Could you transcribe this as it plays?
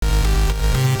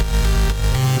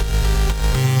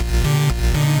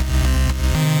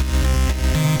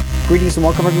Greetings and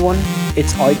welcome, everyone.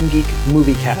 It's All You Can Geek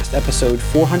Movie Cast, episode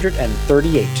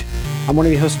 438. I'm one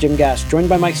of your hosts, Jim Gass, joined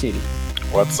by Mike Sneedy.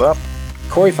 What's up?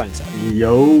 Corey Feinseth.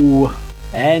 Yo.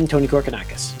 And Tony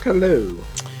Korkanakis. Hello.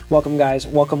 Welcome, guys.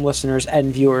 Welcome, listeners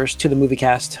and viewers, to the Movie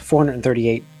Cast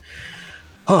 438.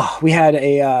 Oh, we had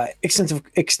a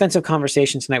extensive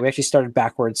conversation tonight. We actually started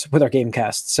backwards with our game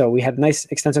cast. So we had a nice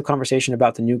extensive conversation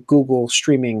about the new Google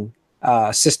streaming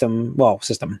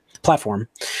platform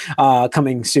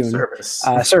coming soon.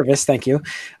 Service, thank you.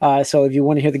 So if you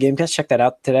want to hear the Gamecast, check that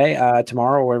out today,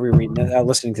 tomorrow, or wherever you're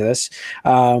listening to this.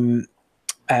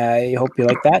 I hope you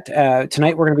like that.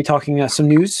 Tonight we're going to be talking some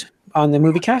news on the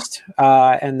Movie Cast,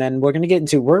 and then we're going to get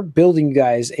into, we're building you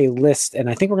guys a list, and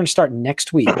I think we're going to start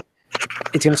next week.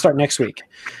 It's going to start next week.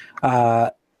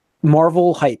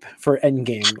 Marvel hype for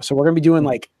Endgame. So we're going to be doing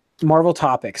like Marvel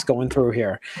topics going through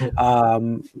here. A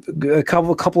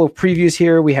couple of previews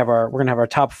here. We're going to have our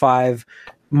top 5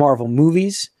 Marvel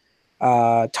movies,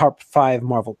 top 5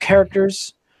 Marvel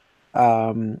characters,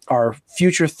 our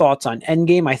future thoughts on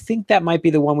Endgame. I think that might be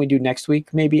the one we do next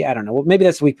week. Maybe, I don't know. Maybe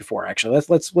that's the week before, actually.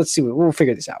 Let's see. We'll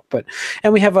figure this out.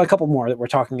 And we have a couple more that we're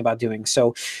talking about doing.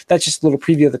 So that's just a little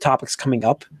preview of the topics coming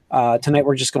up. Tonight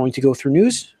we're just going to go through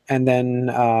news and then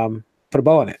put a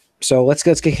bow on it. So let's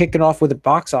get kicking off with the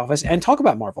box office and talk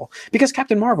about Marvel, because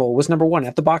Captain Marvel was number 1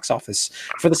 at the box office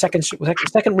for the second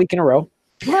week in a row,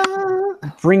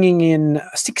 bringing in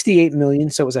 $68 million.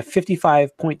 So it was a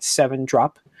 55.7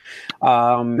 drop.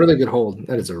 Really good hold.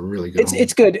 That is a really good hold.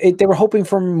 It's good. They were hoping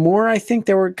for more, I think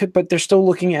but they're still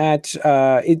looking at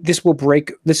this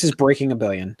is breaking $1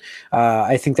 billion.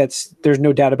 I think there's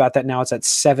no doubt about that now. It's at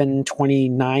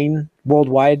 729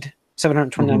 worldwide.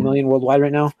 729 million worldwide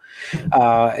right now.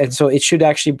 And so it should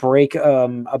actually break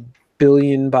 $1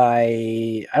 billion by,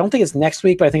 I don't think it's next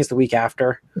week, but I think it's the week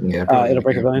after. Yeah, it'll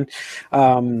break $1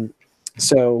 billion.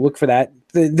 So look for that.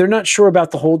 They're not sure about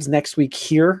the holds next week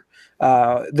here.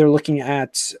 They're looking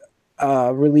at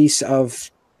release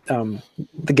of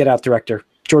the Get Out director,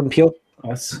 Jordan Peele.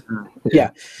 Us.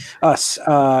 Yeah. Us.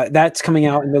 That's coming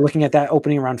out, and they're looking at that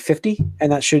opening around 50,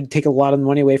 and that should take a lot of the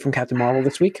money away from Captain Marvel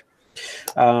this week.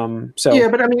 Yeah,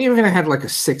 but I mean, even if it had like a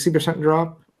 60%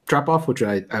 drop off, which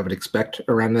I would expect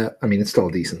around that. I mean, it's still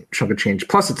a decent chunk of change.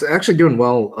 Plus, it's actually doing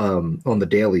well on the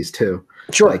dailies too.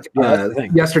 Sure. Like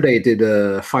yesterday, it did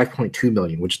 5.2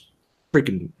 million, which is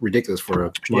freaking ridiculous for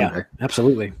a Monday. Yeah,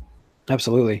 absolutely. That's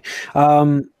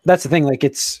the thing. Like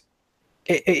what's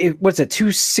it?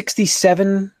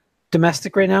 267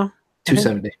 domestic right now.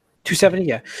 270. 270,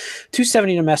 yeah,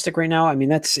 270 domestic right now. I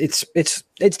mean, it's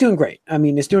doing great. I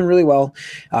mean, it's doing really well.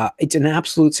 It's an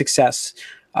absolute success.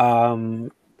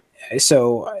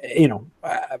 So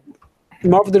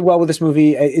Marvel did well with this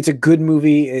movie. It's a good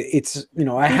movie. It's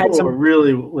I had some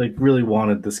really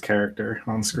wanted this character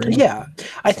on screen. Yeah,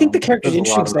 I think the character is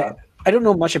interesting. I don't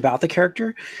know much about the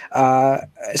character,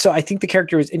 so I think the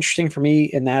character is interesting for me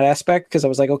in that aspect, because I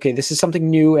was like, okay, this is something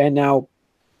new, and now.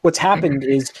 What's happened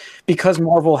is, because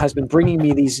Marvel has been bringing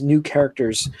me these new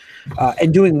characters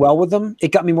and doing well with them, it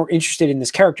got me more interested in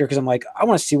this character, because I'm like, I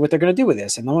want to see what they're going to do with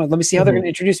this. And let me see how they're going to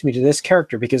introduce me to this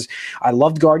character, because I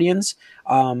loved Guardians.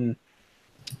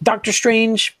 Doctor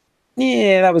Strange,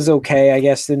 yeah, that was okay, I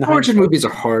guess. Origin movies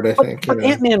are hard, I think. But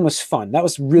Ant-Man was fun. That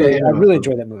was really, I really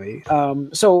enjoyed that movie.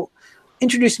 So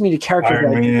introduced me to characters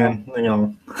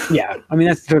yeah, I mean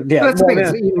that's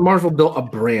the thing. Marvel built a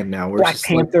brand now. Black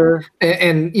Panther,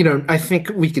 and I think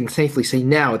we can safely say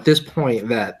now at this point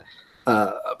that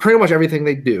pretty much everything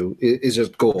they do is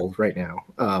just gold right now.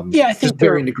 Yeah, I think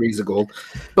varying degrees of gold.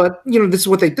 But this is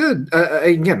what they did.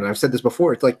 Again, I've said this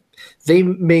before. It's like they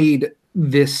made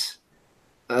this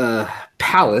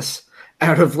palace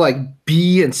out of like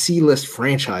B and C list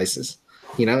franchises.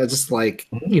 It's just like,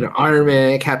 Iron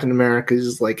Man, Captain America is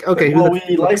just like, okay. Well,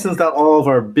 we licensed out all of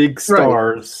our big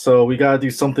stars, right. So we got to do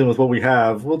something with what we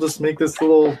have. We'll just make this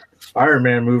little Iron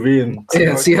Man movie and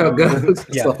see how it goes.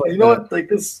 Yeah. Like what? Like,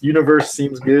 this universe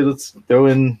seems good. Let's throw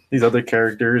in these other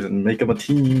characters and make them a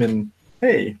team. And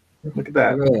hey, look at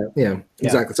that. Yeah,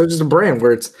 exactly. So it's just a brand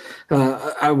where it's,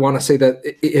 I want to say that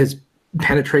it has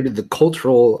penetrated the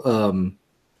cultural,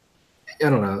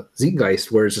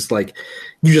 zeitgeist, where it's just like,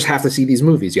 you just have to see these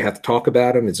movies. You have to talk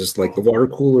about them. It's just like the water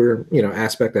cooler,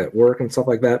 aspect at work and stuff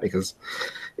like that, because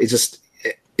it's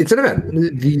an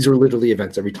event. These are literally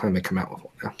events every time they come out with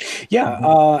one now.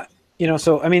 Yeah. You know,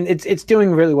 so I mean, it's doing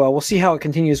really well. We'll see how it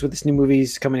continues with this new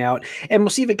movies coming out, and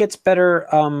we'll see if it gets better.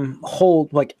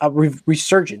 Hold like a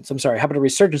resurgence. I'm sorry, how about a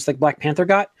resurgence like Black Panther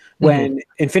got when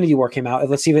Infinity War came out? And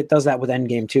let's see if it does that with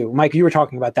Endgame too. Mike, you were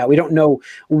talking about that. We don't know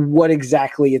what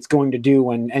exactly it's going to do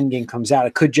when Endgame comes out.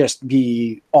 It could just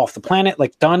be off the planet,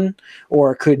 like done,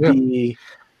 or it could be.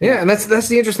 Yeah, and that's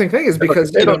the interesting thing is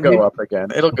because it'll go up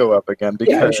again. It'll go up again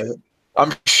because.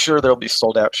 I'm sure there'll be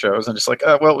sold out shows and just like,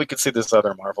 well, we could see this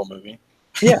other Marvel movie.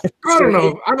 Yeah, I don't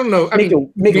know. I mean,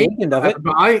 make a weekend of it.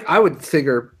 But I would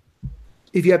figure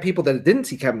if you have people that didn't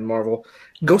see Captain Marvel,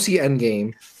 go see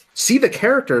Endgame, see the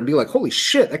character, and be like, "Holy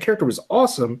shit, that character was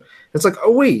awesome!" It's like,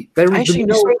 oh wait, they're in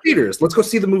theaters. Let's go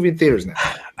see the movie in theaters now.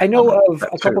 I know of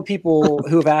a couple people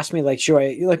who have asked me, like, should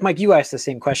I, like Mike, you asked the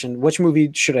same question, which movie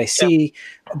should I see?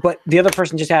 Yeah. But the other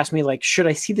person just asked me, like, should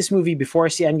I see this movie before I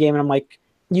see Endgame? And I'm like,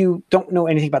 you don't know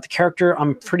anything about the character.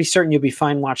 I'm pretty certain you'll be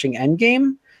fine watching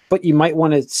Endgame, but you might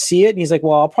want to see it. And he's like,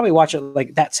 well, I'll probably watch it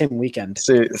like that same weekend.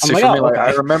 See like, for me, like,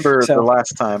 I remember the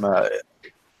last time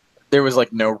there was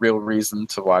like no real reason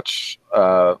to watch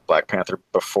Black Panther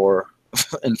before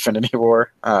Infinity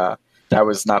War. That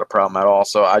was not a problem at all.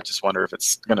 So I just wonder if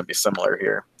it's going to be similar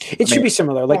here. It should be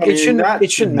similar. Like it shouldn't.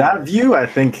 It shouldn't. That view, I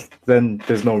think, then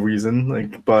there's no reason.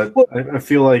 Like, but I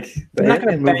feel like the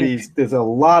Endgame movies, there's a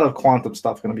lot of quantum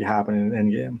stuff going to be happening in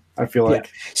Endgame. I feel like.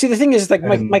 See, the thing is, like,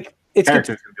 Mike, it's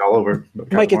characters going to be all over.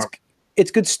 Mike,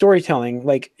 it's good storytelling.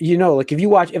 Like, you know, like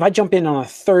if I jump in on a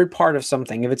third part of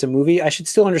something, if it's a movie, I should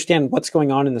still understand what's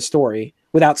going on in the story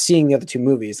without seeing the other two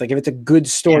movies. Like if it's a good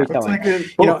storytelling,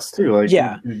 it's like books too. Like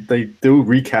they do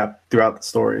recap throughout the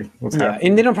story. What's happening.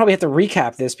 And they don't probably have to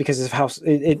recap this because of how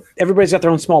everybody's got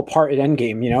their own small part at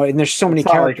Endgame, you know, and there's so many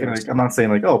characters. Like, I'm not saying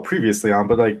like, oh, previously on,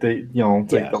 but like they, you know,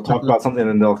 like they'll talk about something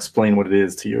and they'll explain what it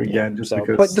is to you again, just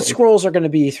because. But the scrolls are going to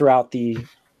be throughout the.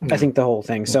 I think the whole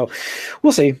thing. So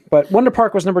we'll see. But Wonder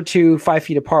Park was number 2, 5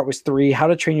 Feet Apart was 3, How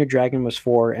to Train Your Dragon was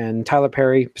 4, and Tyler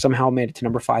Perry somehow made it to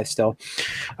number 5 still.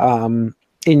 In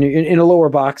a lower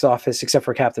box office, except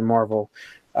for Captain Marvel.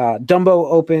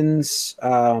 Dumbo opens.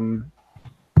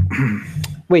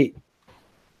 Wait.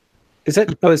 Is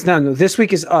that? Oh, it's not. No, this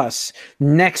week is Us.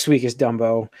 Next week is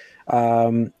Dumbo.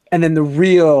 And then the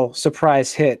real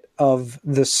surprise hit of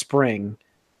the spring.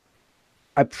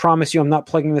 I promise you I'm not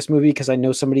plugging this movie because I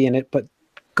know somebody in it, but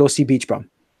go see Beach Bum.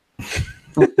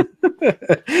 Matthew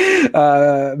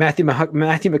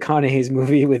McConaughey's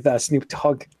movie with Snoop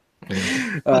Dogg.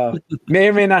 May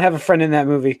or may not have a friend in that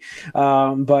movie.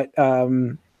 But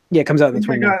it comes out in the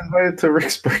 20th. I got invited to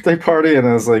Rick's birthday party and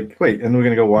I was like, wait, and we're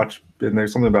going to go watch, and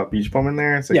there's something about Beach Bum in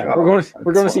there. It's like, we're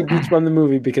going to see Beach Bum the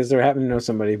movie because they're having to know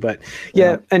somebody. But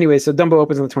anyway, so Dumbo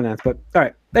opens on the 29th. But all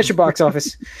right, that's your box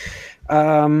office.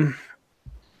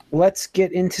 Let's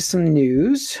get into some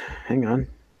news. Hang on.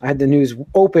 I had the news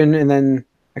open and then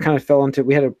I kind of fell into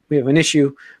we have an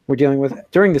issue we're dealing with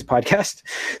during this podcast.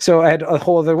 So I had a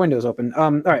whole other windows open. All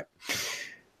right.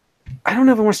 I don't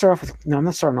know if I want to start off with I'm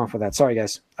not starting off with that. Sorry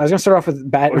guys. I was gonna start off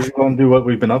with bad. You want to do what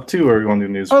we've been up to or you want to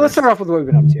do news? Let's start off with what we've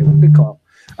been up to. Good call.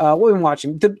 What we've been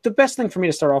watching. The best thing for me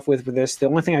to start off with this, the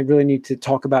only thing I really need to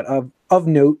talk about of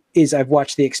note is I've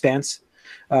watched The Expanse.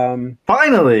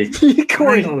 Finally,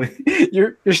 Corey,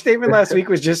 your statement last week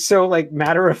was just so like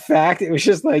matter of fact. It was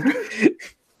just like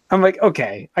I'm like,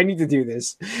 okay, I need to do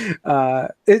this.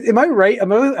 Am I right?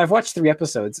 I've watched 3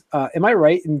 episodes. Am I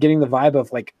right in getting the vibe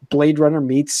of like Blade Runner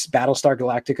meets Battlestar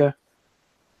Galactica?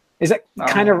 Is that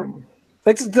kind of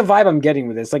that's the vibe I'm getting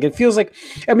with this? Like it feels like,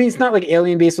 I mean, it's not like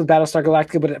Alien based with Battlestar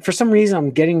Galactica, but for some reason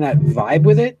I'm getting that vibe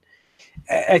with it.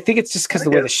 I think it's just because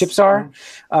of the way the ships are,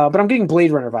 but I'm getting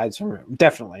Blade Runner vibes from it,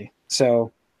 definitely.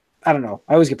 So I don't know.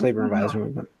 I always get Blade Runner vibes from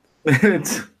it.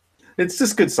 But. It's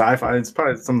just good sci-fi. It's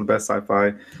probably some of the best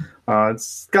sci-fi.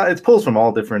 It pulls from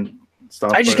all different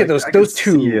stuff. I just get those. Those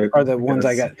 2 are the ones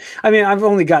I got. I mean, I've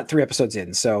only got 3 episodes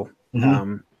in, so you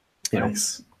know, I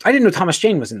didn't know Thomas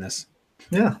Jane was in this.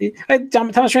 Yeah,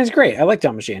 Thomas Jane's great. I like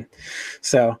Thomas Jane.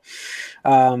 So,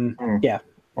 yeah,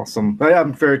 awesome.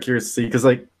 I'm very curious to see because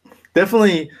like.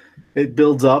 Definitely, it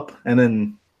builds up and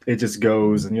then it just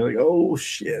goes, and you're like, "Oh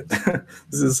shit,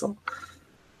 this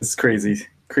is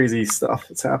crazy stuff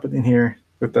that's happening here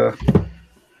with the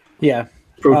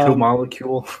proto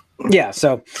molecule."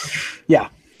 So right,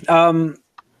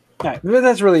 but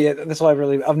that's really it. That's all I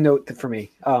really of note for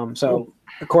me. So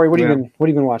Corey, what have you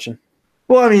been watching?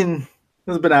 Well, I mean,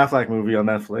 there's a Ben Affleck movie on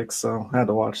Netflix, so I had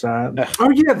to watch that.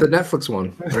 Oh yeah, the Netflix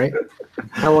one, right?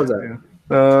 How was that?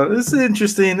 This is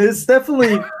interesting. It's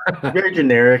definitely very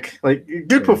generic. Like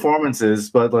good performances,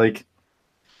 but like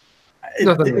it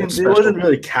wasn't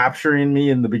really capturing me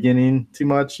in the beginning too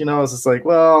much. You know, it's just like,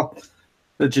 well,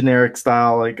 the generic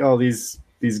style, like, oh, these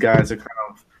guys are kind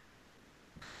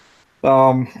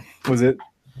of was it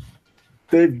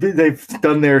they've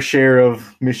done their share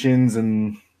of missions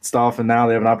and stuff, and now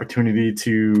they have an opportunity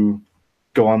to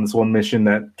go on this one mission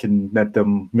that can net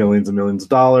them millions and millions of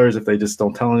dollars if they just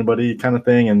don't tell anybody, kind of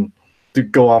thing, and to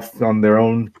go off on their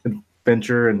own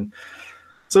adventure. And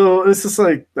so it's just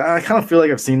like, I kind of feel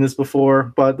like I've seen this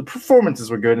before, but the performances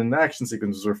were good and the action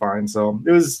sequences were fine. So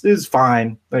it was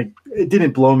fine. Like, it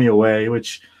didn't blow me away,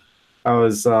 which I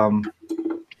was kind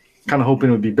of hoping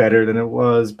it would be better than it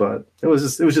was, but it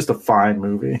was just a fine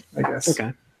movie, I guess.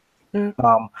 Okay. Yeah.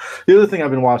 The other thing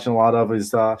I've been watching a lot of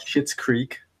is Schitt's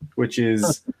Creek, which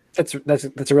is that's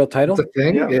a real title. That's a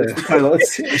thing. yeah.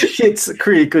 It's Schitt's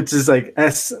Creek, which is like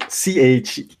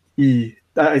SCHITT,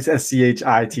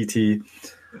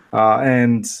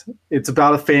 and it's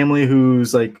about a family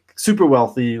who's like super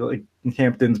wealthy, like in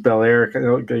Hamptons, Bel Air,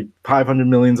 like 500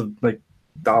 millions of like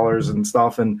dollars and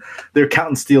stuff, and their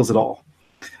accountant steals it all,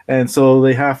 and so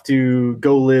they have to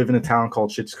go live in a town called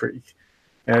Schitt's Creek,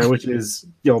 which is,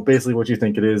 you know, basically what you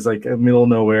think it is, like a middle of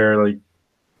nowhere, like,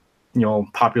 you know,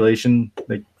 population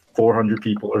like 400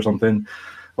 people or something,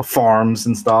 of farms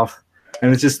and stuff,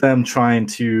 and it's just them trying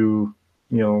to,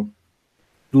 you know,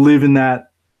 live in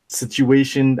that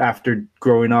situation after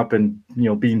growing up and, you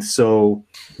know, being so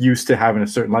used to having a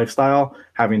certain lifestyle,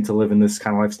 having to live in this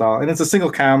kind of lifestyle. And it's a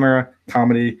single camera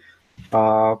comedy,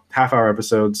 half-hour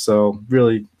episodes, so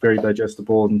really very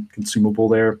digestible and consumable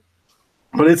there.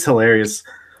 But it's hilarious.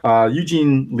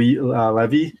 Eugene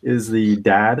Levy is the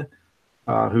dad,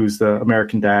 who's the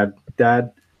American dad,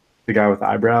 the guy with the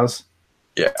eyebrows.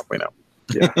 Yeah, we know.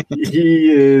 Yeah, he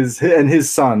is, and his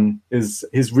son is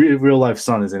his real life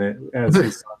son is in it as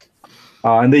his son,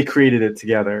 and they created it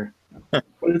together. But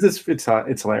it's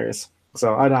hilarious.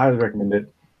 So I'd highly recommend it.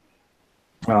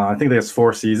 I think there's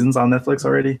 4 seasons on Netflix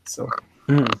already. So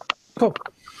Cool,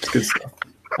 it's good stuff.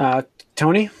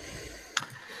 Tony,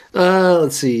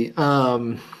 let's see.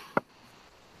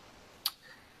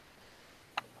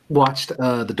 Watched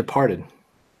The Departed.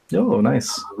 Oh,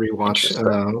 nice. Rewatch.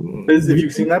 Have you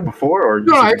seen that before? Or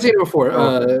No, I've seen it before.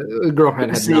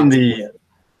 Girlfriend had seen the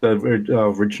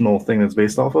original thing that's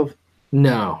based off of.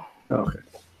 No. Oh, okay.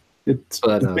 It's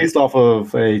based off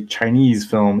of a Chinese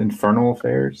film, Infernal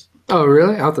Affairs. Oh,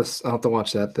 really? I'll have to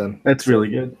watch that then. That's really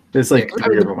good. There's like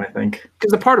 3 of them, I think.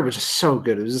 Because The Departed was just so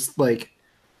good. It was just like,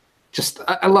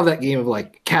 I love that game of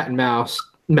like cat and mouse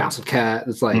and cat.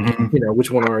 It's like, you know, which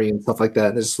one are you and stuff like that.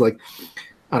 And it's like,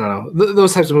 I don't know,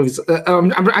 those types of movies.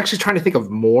 I'm actually trying to think of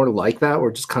more like that,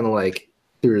 where just kind of like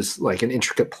there's like an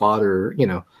intricate plot or, you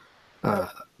know,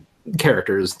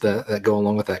 characters that go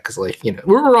along with that. Because, like, you know,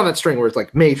 we're on that string where it's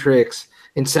like Matrix,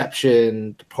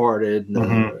 Inception, Departed,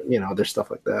 you know, there's stuff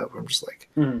like that where I'm just like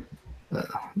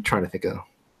trying to think of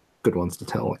good ones to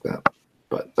tell like that.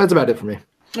 But that's about it for me.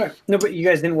 all right. No, but you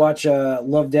guys didn't watch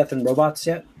Love, Death, and Robots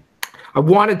yet? I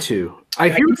wanted to. I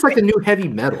hear it's like the new heavy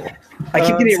metal. I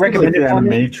keep getting it recommended. Like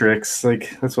Matrix,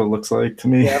 like that's what it looks like to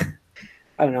me. Yeah.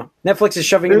 I don't know. Netflix is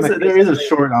shoving. There is a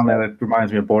short on there that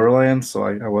reminds me of Borderlands, so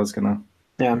I was gonna.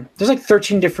 Yeah, there's like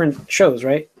 13 different shows,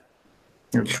 right?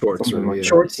 Shorts, like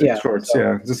shorts, yeah. Shorts,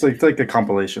 yeah. Just like a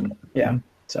compilation. Yeah.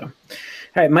 So, all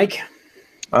right, Mike.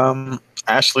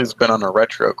 Ashley's been on a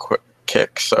retro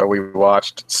kick, so we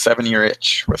watched 7 Year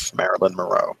Itch with Marilyn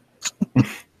Monroe.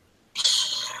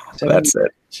 That's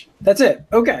it. That's it.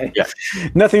 Okay. Yeah.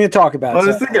 Nothing to talk about. I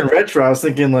was thinking retro. I was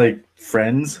thinking like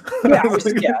Friends. Yeah.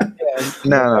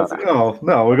 No. Oh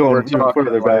no, we're going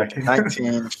further back.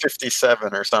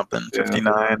 1957 or something. 59.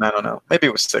 I don't know. Maybe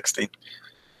it was 60.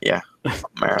 Yeah.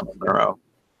 Marilyn Monroe.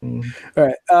 All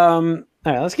right. All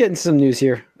right. Let's get into some news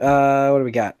here. What do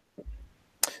we got?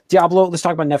 Diablo. Let's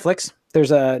talk about Netflix.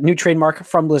 There's a new trademark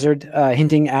from Blizzard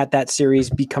hinting at that series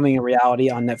becoming a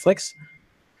reality on Netflix.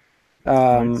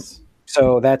 Nice.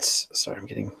 So that's sorry, I'm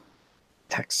getting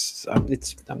texts. And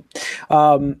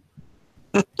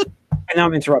now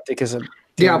I'm interrupted because of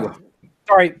Diablo.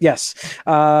 Sorry, yes,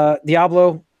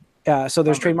 Diablo. So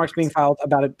there's trademarks being filed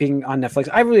about it being on Netflix.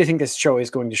 I really think this show is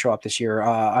going to show up this year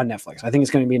on Netflix. I think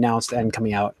it's going to be announced and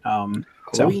coming out.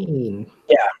 So yeah,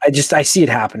 I see it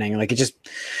happening. Like, it just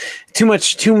too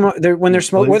much. When there's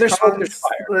smoke, where there's smoke, there's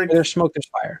fire. Where there's smoke, there's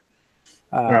fire.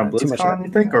 Around BlizzCon,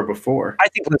 you think, or before? I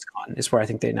think BlizzCon is where I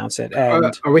think they announced it.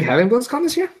 And, are we having BlizzCon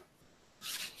this year?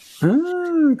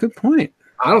 Good point.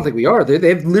 I don't think we are.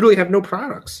 They literally have no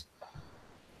products.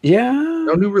 Yeah.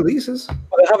 No new releases.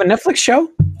 Well, they have a Netflix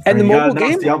show and the mobile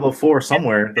game. Diablo 4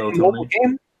 somewhere. Though, mobile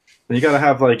game. And you got to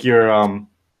have like your,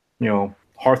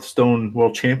 Hearthstone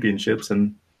World Championships,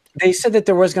 and they said that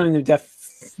there was going to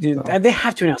they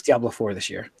have to announce Diablo 4 this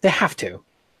year. They have to.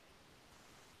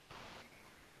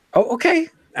 Oh, okay.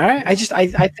 All right.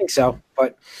 I think so,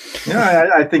 but yeah,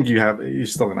 I think you're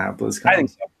still gonna have BlizzCon. I think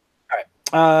so.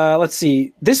 All right. Let's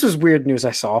see. This was weird news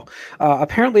I saw.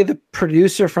 Apparently, the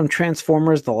producer from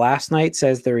Transformers: The Last Knight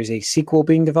says there is a sequel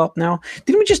being developed now.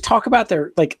 Didn't we just talk about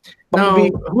their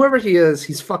Bumblebee? No, whoever he is,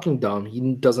 he's fucking dumb.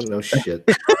 He doesn't know shit.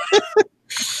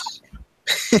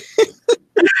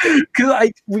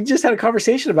 Because we just had a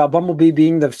conversation about Bumblebee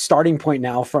being the starting point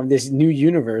now from this new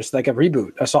universe, like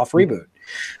a soft reboot.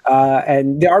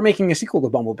 And they are making a sequel to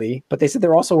Bumblebee, but they said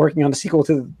they're also working on a sequel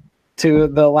to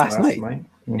The Last Knight.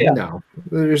 Mm-hmm. Yeah. No,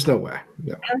 there's no way.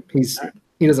 No,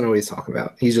 he doesn't know what he's talking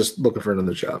about. He's just looking for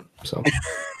another job. So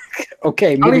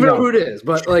okay, I don't even know who it is,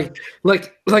 but like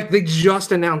they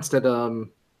just announced at New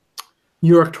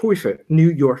York Toy Fair.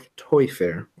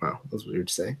 Wow, that was weird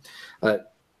to say.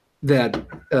 That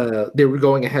they were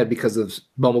going ahead because of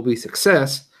Bumblebee's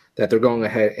success, that they're going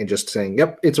ahead and just saying,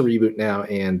 yep, it's a reboot now,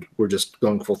 and we're just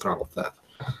going full throttle with that.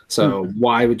 So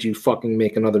why would you fucking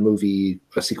make another movie,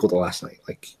 a sequel to Last Night?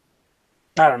 Like,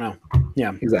 I don't know.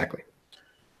 Yeah, exactly.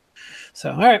 So,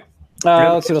 all right.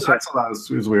 Let's see what's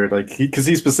It was weird, like because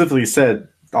he specifically said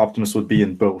Optimus would be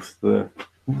in both the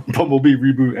Bumblebee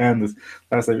reboot and the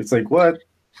Last Night. It's like, what?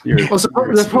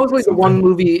 Supposedly the one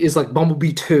movie is like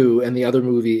Bumblebee 2, and the other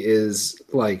movie is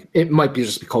like, it might be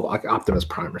just be called like Optimus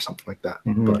Prime or something like that.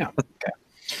 Mm-hmm. But, yeah. Okay.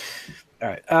 All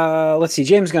right. Let's see.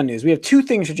 James Gunn news. We have 2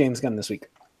 things for James Gunn this week.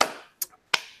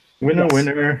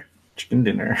 Winner, chicken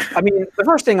dinner. I mean, the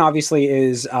first thing obviously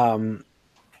is,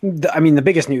 the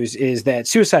biggest news is that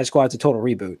Suicide Squad's a total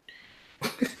reboot.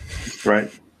 Right.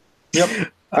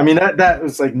 Yep. I mean that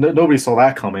was like nobody saw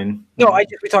that coming. No,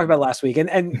 we talked about it last week, and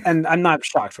I'm not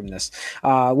shocked from this.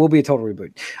 Will be a total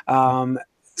reboot.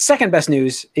 Second best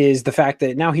news is the fact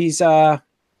that now he's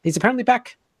apparently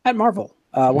back at Marvel,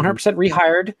 100%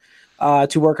 rehired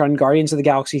to work on Guardians of the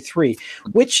Galaxy 3,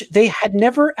 which they had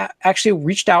never actually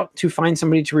reached out to find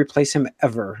somebody to replace him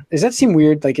ever. Does that seem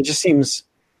weird? Like, it just seems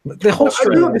the whole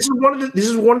story. This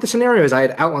is one of the scenarios I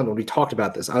had outlined when we talked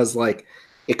about this. I was like,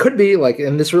 it could be like,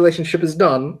 and this relationship is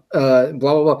done, blah,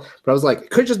 blah, blah. But I was like,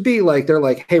 it could just be like, they're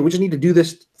like, hey, we just need to do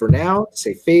this for now,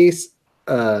 save face,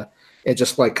 and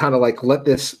just like kind of like let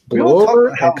this blow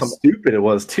over. How stupid it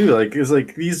was too. Like, it's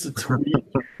like these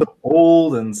tweets are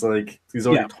old, and it's like he's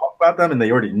already talked about them, and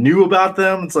they already knew about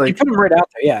them. It's like you put them right out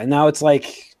there, yeah. And now it's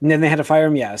like, and then they had to fire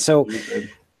him, yeah. So,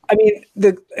 I mean,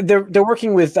 they're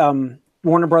working with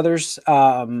Warner Brothers.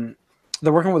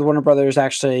 They're working with Warner Brothers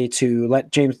actually to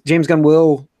let James Gunn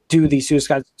will do the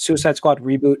Suicide Squad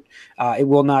reboot. It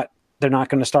will not. They're not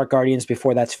going to start Guardians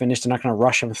before that's finished. They're not going to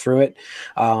rush him through it.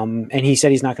 And he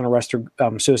said he's not going to rush through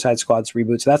Suicide Squad's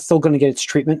reboot. So that's still going to get its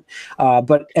treatment.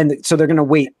 So they're going to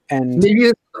wait. And maybe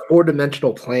it's a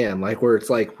 4-dimensional plan, like where it's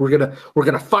like we're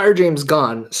gonna fire James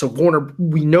Gunn, so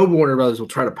we know Warner Brothers will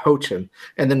try to poach him,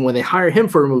 and then when they hire him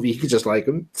for a movie, he could just like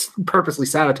purposely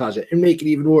sabotage it and make it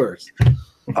even worse.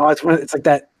 Oh, it's like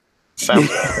that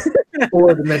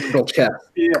 4-dimensional chess.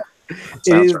 Yeah,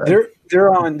 it is. Right.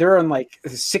 They're on like the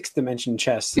 6th dimension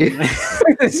chess. Yeah.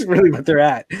 That's really what they're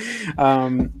at.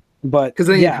 But because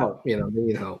they need help, they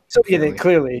need help. So yeah, they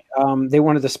clearly they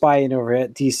wanted to spy in over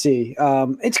at DC.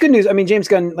 It's good news. I mean, James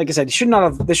Gunn, like I said, should not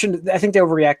have. They shouldn't. I think they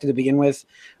overreacted to begin with.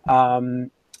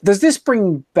 Does this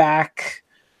bring back?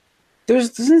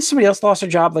 Doesn't somebody else lost their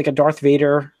job, like a Darth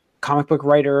Vader comic book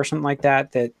writer or something like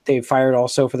that they fired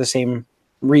also for the same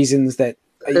reasons that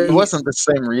it wasn't the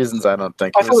same reasons. I don't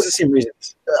think I thought it was the same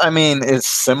reasons. I mean, it's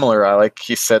similar.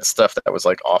 He said stuff that was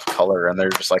like off color, and they're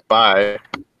just like, bye.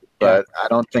 But I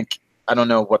don't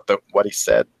know what he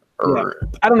said. Or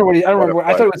I don't know what I don't remember.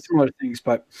 I thought it was similar things,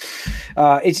 but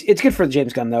it's good for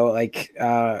James Gunn though. Like,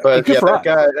 but yeah,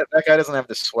 that guy doesn't have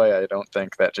the sway. I don't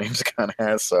think that James Gunn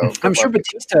has. So I'm sure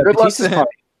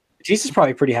Batista's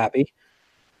probably pretty happy.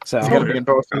 So he's gonna be in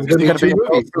both. He's gonna be in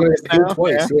both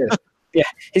twice. Yeah,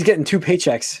 he's getting 2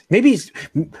 paychecks. Maybe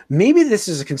this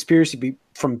is a conspiracy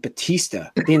from Batista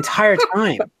the entire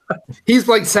time. He's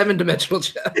like 7-dimensional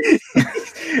chess.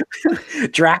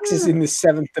 Drax is in the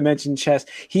 7th dimension chess.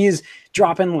 He is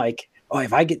dropping like, oh,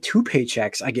 if I get 2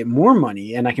 paychecks, I get more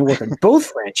money and I can work on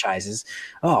both franchises.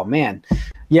 Oh man,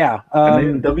 yeah.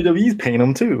 And WWE's paying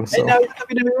him too. So. And now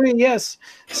WWE, yes.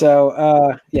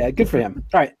 So yeah, good for him.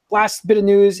 All right, last bit of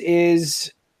news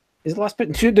is the last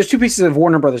bit. There's 2 pieces of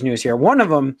Warner Brothers news here. One of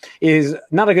them is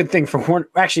not a good thing for Warner.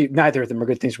 Actually, neither of them are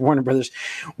good things for Warner Brothers.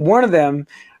 One of them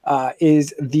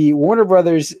is the Warner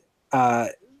Brothers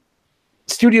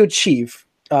studio chief,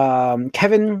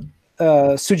 Kevin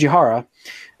Tsujihara,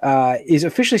 is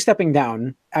officially stepping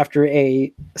down after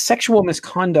a sexual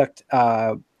misconduct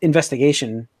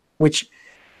investigation, which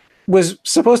was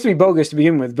supposed to be bogus to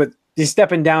begin with, but he's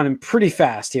stepping down and pretty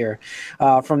fast here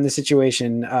from the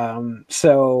situation.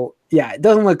 So yeah, it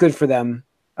doesn't look good for them.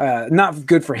 Not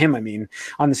good for him, I mean,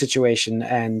 on the situation.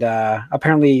 And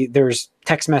apparently there's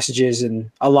text messages and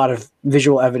a lot of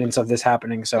visual evidence of this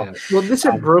happening. So, yeah. Well, this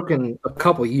had broken a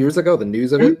couple years ago, the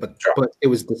news of it, but it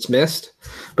was dismissed.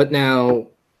 But now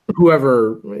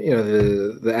whoever,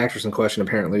 the actress in question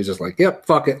apparently was just like, yep,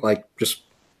 fuck it. Like, just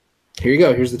here you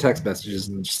go. Here's the text messages.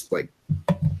 And just like,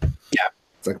 yeah,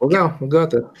 it's like, we'll go at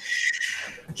this.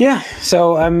 Yeah.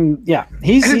 So,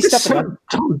 he's stepping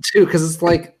up too. Cause it's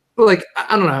like,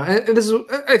 I don't know. And this is,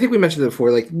 I think we mentioned it before.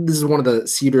 Like, this is one of the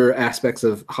cedar aspects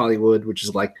of Hollywood, which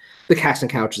is like the casting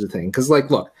couch is a thing. Because,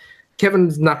 like, look,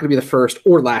 Kevin's not going to be the first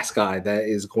or last guy that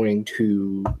is going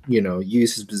to,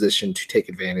 use his position to take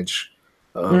advantage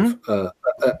of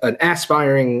an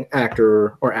aspiring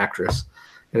actor or actress.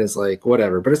 And it's like,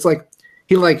 whatever. But it's like,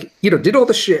 he did all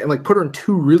the shit and like put her in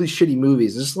 2 really shitty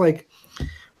movies. It's just like,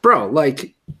 bro,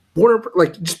 like,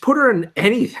 just put her in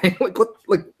anything.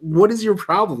 What is your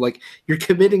problem? Like, you're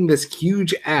committing this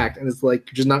huge act, and it's like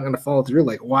you're just not going to follow through.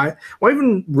 Like, why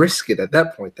even risk it at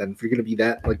that point? Then, if you're going to be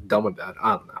that like dumb about it,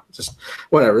 I don't know. Just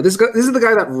whatever. This is the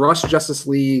guy that rushed Justice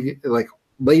League, like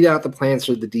laid out the plans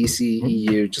for the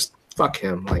DCEU. Just fuck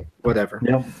him. Like, whatever.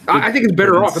 Yeah, I think it's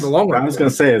better off in the long run. I was going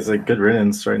to say it's like good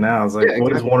riddance right now. It's like,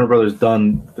 what has Warner Brothers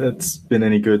done that's been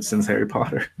any good since Harry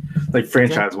Potter, like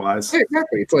franchise wise? Yeah,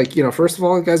 exactly. It's like, first of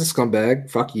all, the guy's a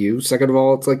scumbag. Fuck you. Second of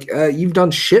all, it's like you've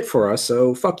done shit for us,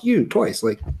 so fuck you twice.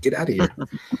 Like, get out of here.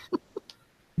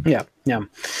 Yeah.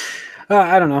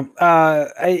 I don't know.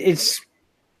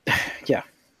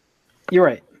 You're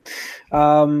right.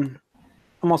 I'm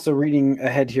also reading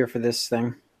ahead here for this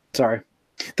thing. Sorry.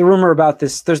 The rumor about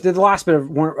this, there's the last bit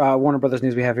of Warner Brothers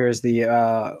news we have here is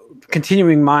the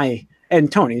continuing my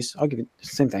and Tony's. I'll give you the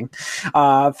same thing.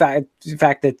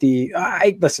 Fact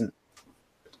that listen,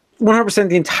 100%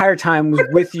 the entire time was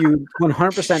with you.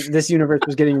 100% this universe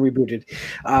was getting rebooted.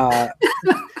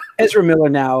 Ezra Miller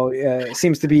now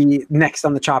seems to be next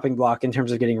on the chopping block in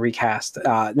terms of getting recast.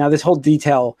 Now this whole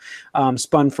detail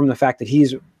spun from the fact that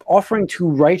he's offering to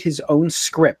write his own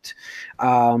script.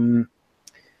 Thing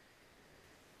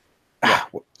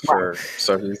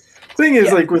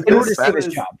is, like, with in order to save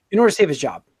his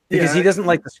job, because he doesn't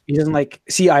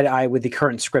see eye to eye with the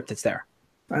current script that's there.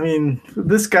 I mean,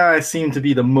 this guy seemed to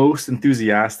be the most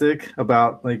enthusiastic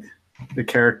about like the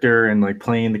character and like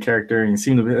playing the character, and he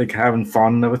seemed to be like having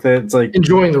fun with it. It's like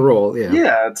enjoying the role.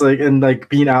 Yeah, it's like, and like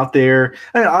being out there.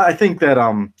 I think that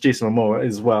Jason Momoa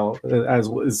as well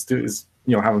is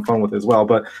having fun with it as well,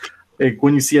 but. Like,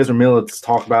 when you see Ezra Miller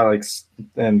talk about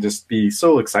and just be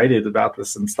so excited about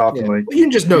this and stuff, and like you can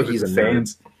just know he's a fan.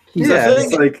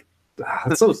 It's like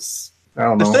it's so. I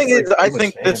don't know. The thing is, I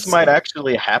think this might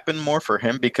actually happen more for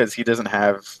him because he doesn't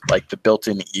have like the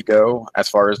built-in ego as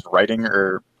far as writing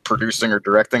or producing or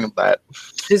directing that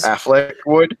Affleck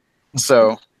would.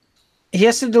 So he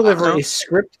has to deliver a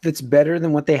script that's better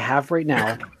than what they have right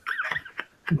now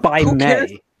by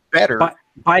May. Better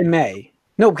by May.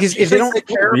 No, because if they don't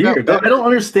care about that, I don't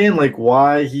understand like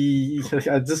why he. It's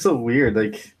just so weird.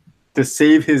 Like, to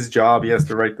save his job, he has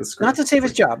to write the script. Not to save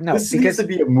his job, no. This needs to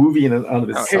be a movie in and of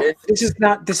itself. This is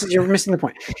not. You're missing the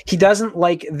point. He doesn't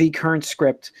like the current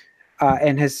script,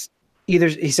 and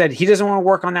he said he doesn't want to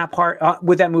work on that part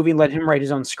with that movie and let him write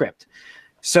his own script.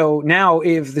 So now,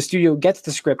 if the studio gets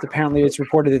the script, apparently it's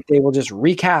reported that they will just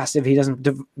recast if he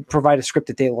doesn't provide a script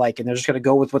that they like, and they're just going to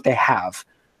go with what they have.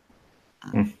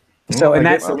 So,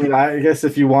 I guess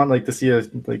if you want like to see if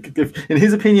in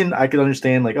his opinion, I could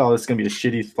understand like, oh, this is gonna be a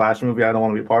shitty Flash movie, I don't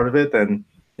want to be a part of it. Then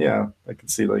yeah, I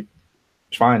could see like,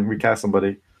 fine, recast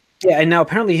somebody. Yeah, and now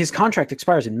apparently his contract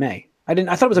expires in May. I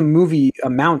thought it was a movie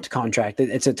amount contract.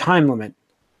 It's a time limit.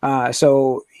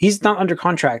 So he's not under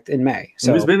contract in May.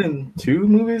 So he's been in 2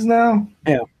 movies now.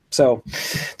 Yeah. So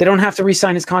they don't have to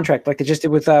re-sign his contract like they just did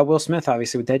with Will Smith,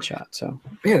 obviously with Deadshot. So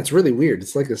man, it's really weird.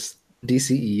 It's like this.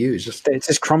 DCEU is just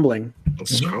crumbling.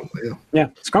 It's crumbling. Yeah,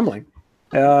 it's crumbling.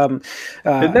 I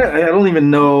don't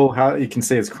even know how you can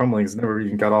say it's crumbling. It's never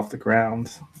even got off the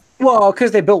ground. Well,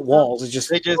 because they built walls. It's just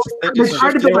they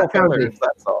tried to build a foundation.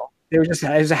 That's all. It was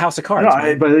a house of cards.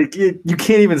 No, but like, you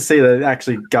can't even say that it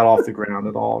actually got off the ground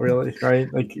at all, really,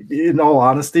 right? Like, in all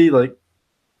honesty, like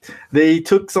they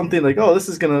took something like, oh,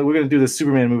 we're gonna do this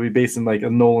Superman movie based in like a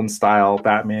Nolan style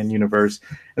Batman universe,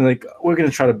 and like we're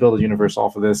gonna try to build a universe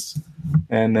off of this,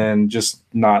 and then just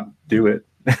not do it.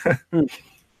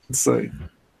 It's like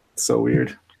so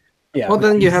weird. Yeah. Well,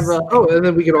 then you have and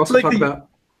then we could also talk about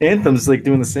Anthem's like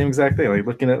doing the same exact thing, like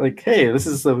looking at like, hey, this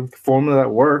is the formula that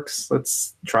works.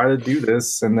 Let's try to do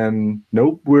this, and then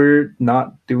nope, we're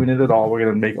not doing it at all. We're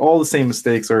gonna make all the same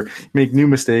mistakes or make new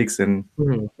mistakes, and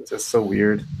it's just so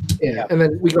weird. Yeah, and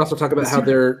then we can also talk about how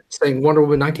they're saying Wonder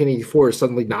Woman 1984 is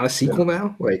suddenly not a sequel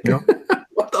now. Like,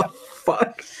 what the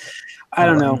fuck? I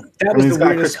don't know. That was the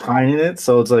weirdest. Chris Pine in it,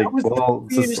 so it's like, well,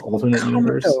 it's this alternate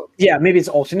universe. Yeah, maybe it's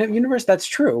alternate universe. That's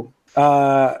true.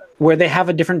 Where they have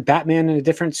a different Batman and a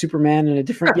different Superman and a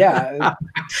different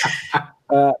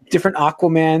different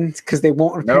Aquaman because they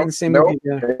won't appear in the same movie.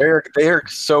 Yeah. They are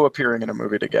so appearing in a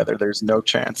movie together. There's no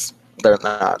chance they're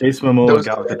not. Jason Momoa and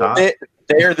Gal Gadot.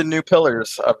 They are the new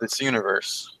pillars of this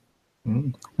universe.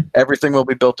 Everything will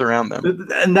be built around them.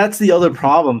 And that's the other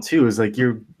problem too. Is like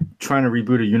you're trying to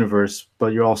reboot a universe,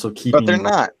 but you're also keeping. But they're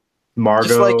not.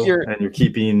 Margot, and you're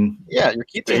keeping. Yeah, you're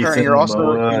keeping Jason her. And you're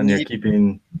also you're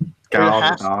keeping.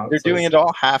 They're doing it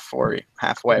all halfway.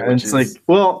 And it's like,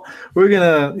 well, we're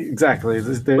gonna exactly.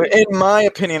 In my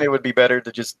opinion, it would be better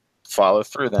to just follow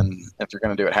through than if you're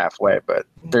gonna do it halfway. But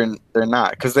they're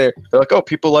not because they're like, oh,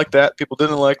 people like that, people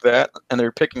didn't like that, and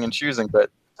they're picking and choosing. But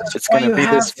it's gonna be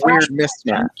this weird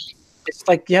mismatch. It's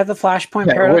like you have the Flashpoint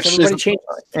paradox. Everybody changes.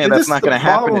 And that's not going to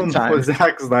happen in time. With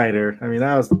Zack Snyder, I mean,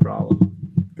 that was the problem.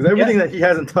 Because everything that he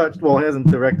hasn't touched, well, he hasn't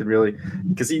directed really,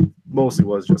 because he mostly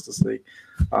was Justice League,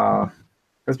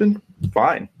 has been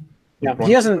fine. Yeah,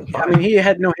 he hasn't. I mean, he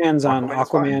had no hands on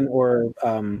Aquaman or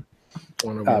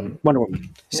Wonder Woman.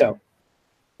 So,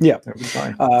 yeah,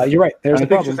 fine. You're right. There's the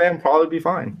problem. Shazam probably be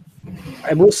fine.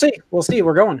 And we'll see. We'll see.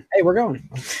 We're going. Hey, we're going.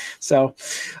 So,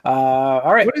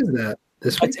 all right. What is that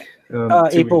this week?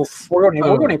 April. We're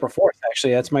going April 4th.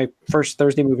 Actually, that's my first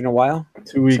Thursday movie in a while.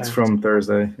 2 weeks from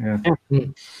Thursday. Yeah.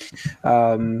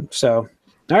 So,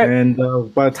 all right. And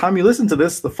by the time you listen to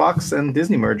this, the Fox and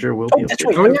Disney merger will be. That's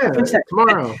right.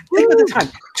 Tomorrow. Think about the time.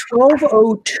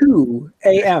 12:02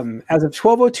 a.m. As of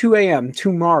 12:02 a.m.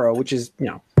 tomorrow, which is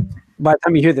by the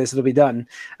time you hear this, it'll be done.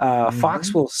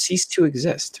 Fox will cease to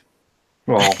exist.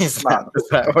 Well, it's not. Is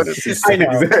that what it is? I know.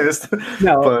 Exist.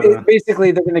 No, but,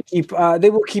 basically they're going to keep. They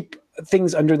will keep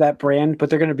things under that brand, but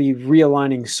they're going to be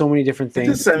realigning so many different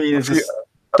things. It's just,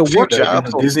 the work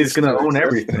jobs. Disney's going to own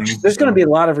everything. There's going to be a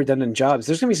lot of redundant jobs.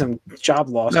 There's going to be some job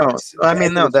losses. No, I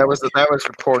mean that was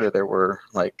reported. There were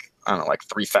like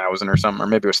 3,000 or something, or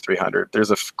maybe it was 300.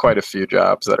 There's quite a few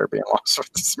jobs that are being lost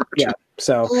with this merger. Yeah.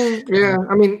 So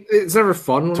I mean, it's never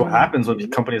fun. That's what happens when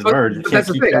companies merge. That's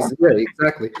the thing. Yeah,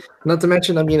 exactly. Not to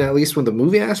mention, I mean, at least with the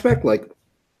movie aspect, like,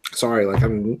 sorry, like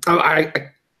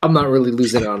I'm not really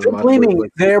losing out on much.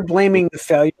 They're blaming the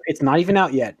failure. It's not even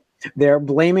out yet. They're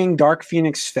blaming Dark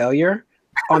Phoenix failure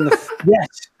on the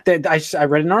yes. I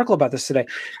read an article about this today.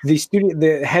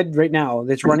 The head right now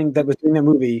that was doing the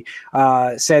movie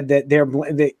said that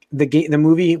the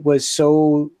movie was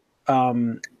so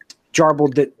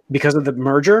jarbled that because of the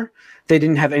merger, they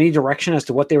didn't have any direction as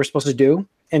to what they were supposed to do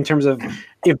in terms of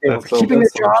if they were keeping the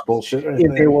job.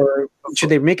 If they were, should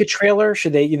they make a trailer?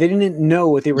 Should they? They didn't know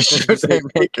what they were supposed to do. Should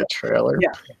they make a trailer?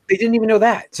 Yeah, they didn't even know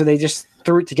that, so they just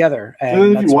threw it together.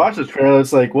 And if you watch the trailer,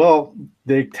 it's like, well,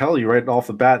 they tell you right off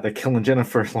the bat they're killing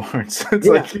Jennifer Lawrence. It's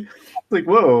like,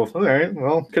 whoa, all right,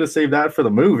 well, could have saved that for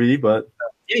the movie, but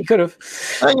he could have.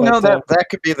 That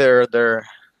could be their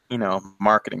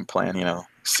marketing plan.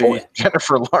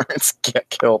 Jennifer Lawrence get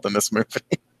killed in this movie.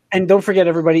 And don't forget,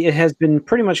 everybody, it has been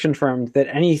pretty much confirmed that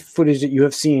any footage that you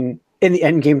have seen in the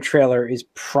Endgame trailer is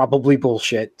probably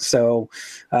bullshit. So,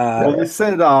 they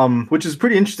said, which is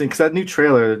pretty interesting because that new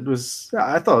trailer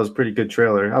I thought it was a pretty good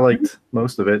trailer. I liked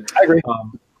most of it. I agree.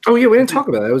 We didn't talk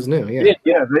about that. It was new.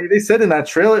 Yeah. They said in that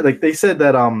trailer, like they said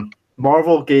that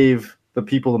Marvel gave the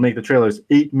people to make the trailers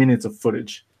 8 minutes of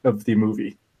footage of the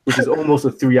movie, which is almost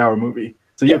a 3-hour movie.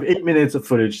 So you have 8 minutes of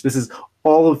footage. This is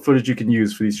all the footage you can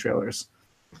use for these trailers.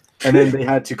 And then they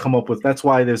had to come up with. That's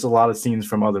why there's a lot of scenes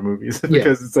from other movies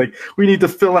because it's like we need to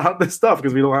fill out this stuff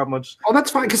because we don't have much. Oh, that's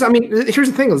fine. Because I mean,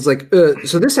 here's the thing: it's like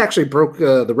so this actually broke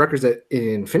the records that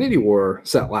Infinity War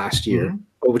set last year,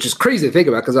 which is crazy to think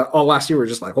about. Because all last year we were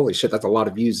just like, holy shit, that's a lot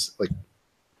of views, like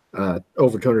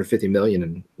over 250 million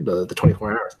in the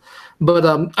 24 hours. But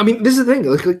I mean, this is the thing: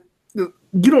 like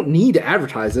you don't need to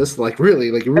advertise this, like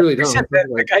really, like you really don't.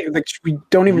 We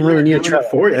don't even really need a trailer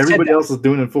for it. Everybody else is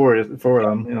doing it for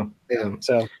them. Yeah.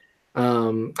 So I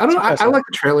don't know. I like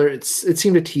the trailer. It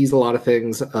seemed to tease a lot of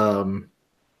things.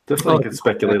 Definitely could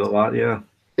speculate a lot. Yeah.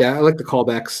 Yeah, I like the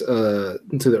callbacks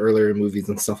to the earlier movies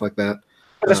and stuff like that.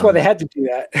 That's why they had to do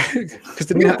that because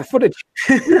they didn't have the footage.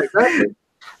 Exactly.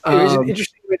 It was an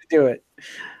interesting way to do it.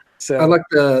 So I like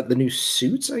the new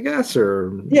suits, I guess,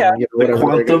 or yeah, whatever.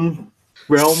 Quantum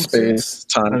realm space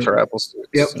time travel suits.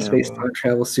 Yep, space time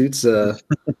travel suits. But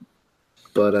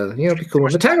be cool.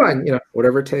 The tagline,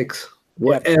 whatever it takes,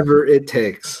 whatever it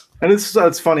takes. And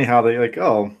it's funny how they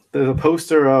there's a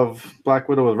poster of Black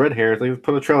Widow with red hair. They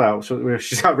put a trailer out where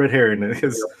she's got red hair in it.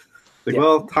 Because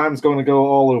time's going to go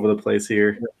all over the place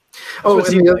here. Oh,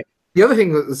 and the other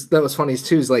thing that was funny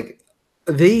too is like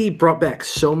they brought back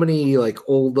so many like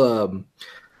old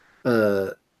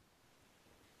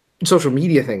social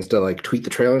media things to like tweet the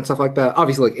trailer and stuff like that.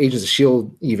 Obviously, like Agents of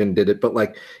S.H.I.E.L.D. even did it, but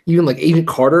like even like Agent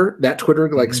Carter, that Twitter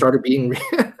like started being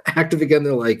active again.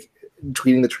 They're like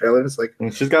tweeting the trailer. It's like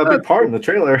she's got a big part in the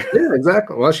trailer. Yeah,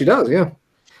 exactly. Well, she does. Yeah.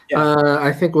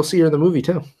 I think we'll see her in the movie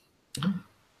too.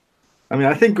 I mean,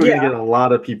 I think we're gonna get a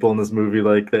lot of people in this movie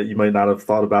like that you might not have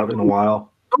thought about in a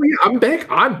while. Oh yeah,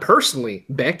 I'm personally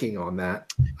banking on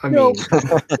that. I mean,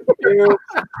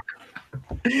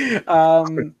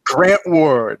 Grant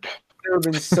Ward. I've never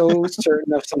been so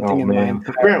certain of something in my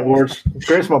entire Grant Ward.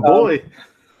 Grant's my boy.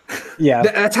 Yeah,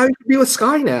 that's how you can be with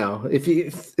Sky now. If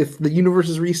the universe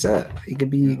is reset, he can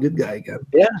be a good guy again.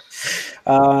 Yeah.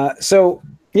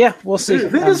 We'll see.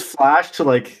 They just flash to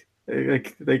like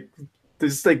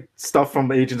there's like stuff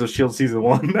from Agents of S.H.I.E.L.D. season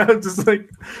 1. That would just like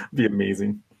be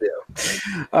amazing.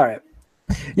 Yeah. All right.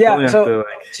 Yeah. So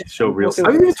show real.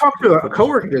 I even talked to a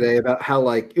coworker today about how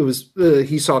like it was.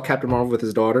 He saw Captain Marvel with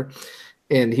his daughter,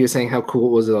 and he was saying how cool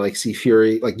it was to like see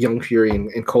Fury, like young Fury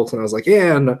and Coulson. I was like,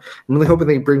 yeah, and I'm really hoping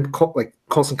they bring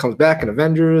Coulson comes back in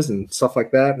Avengers and stuff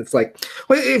like that. And it's like,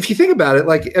 well, if you think about it,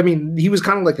 like I mean, he was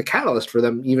kind of like the catalyst for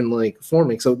them even like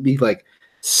forming. So it'd be like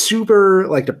super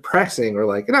like depressing or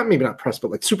like not depressed, but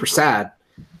like super sad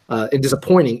and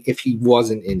disappointing if he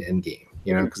wasn't in Endgame.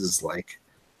 Because it's like,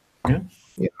 I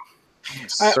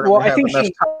think enough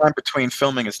time between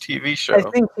filming his TV show. I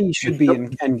think he should be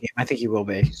in Endgame. I think he will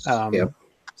be.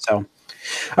 So, all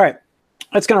right,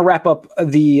 that's going to wrap up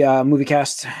the movie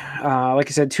cast. Like I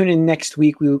said, tune in next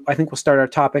week. I think we'll start our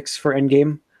topics for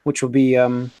Endgame, which will be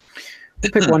we'll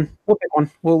pick one.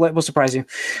 We'll surprise you.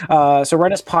 So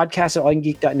write us podcast at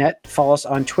allingeek.net. Follow us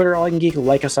on Twitter, allingeek.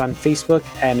 Like us on Facebook,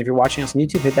 and if you're watching us on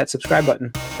YouTube, hit that subscribe button.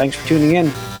 Thanks for tuning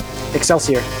in.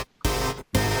 Excelsior.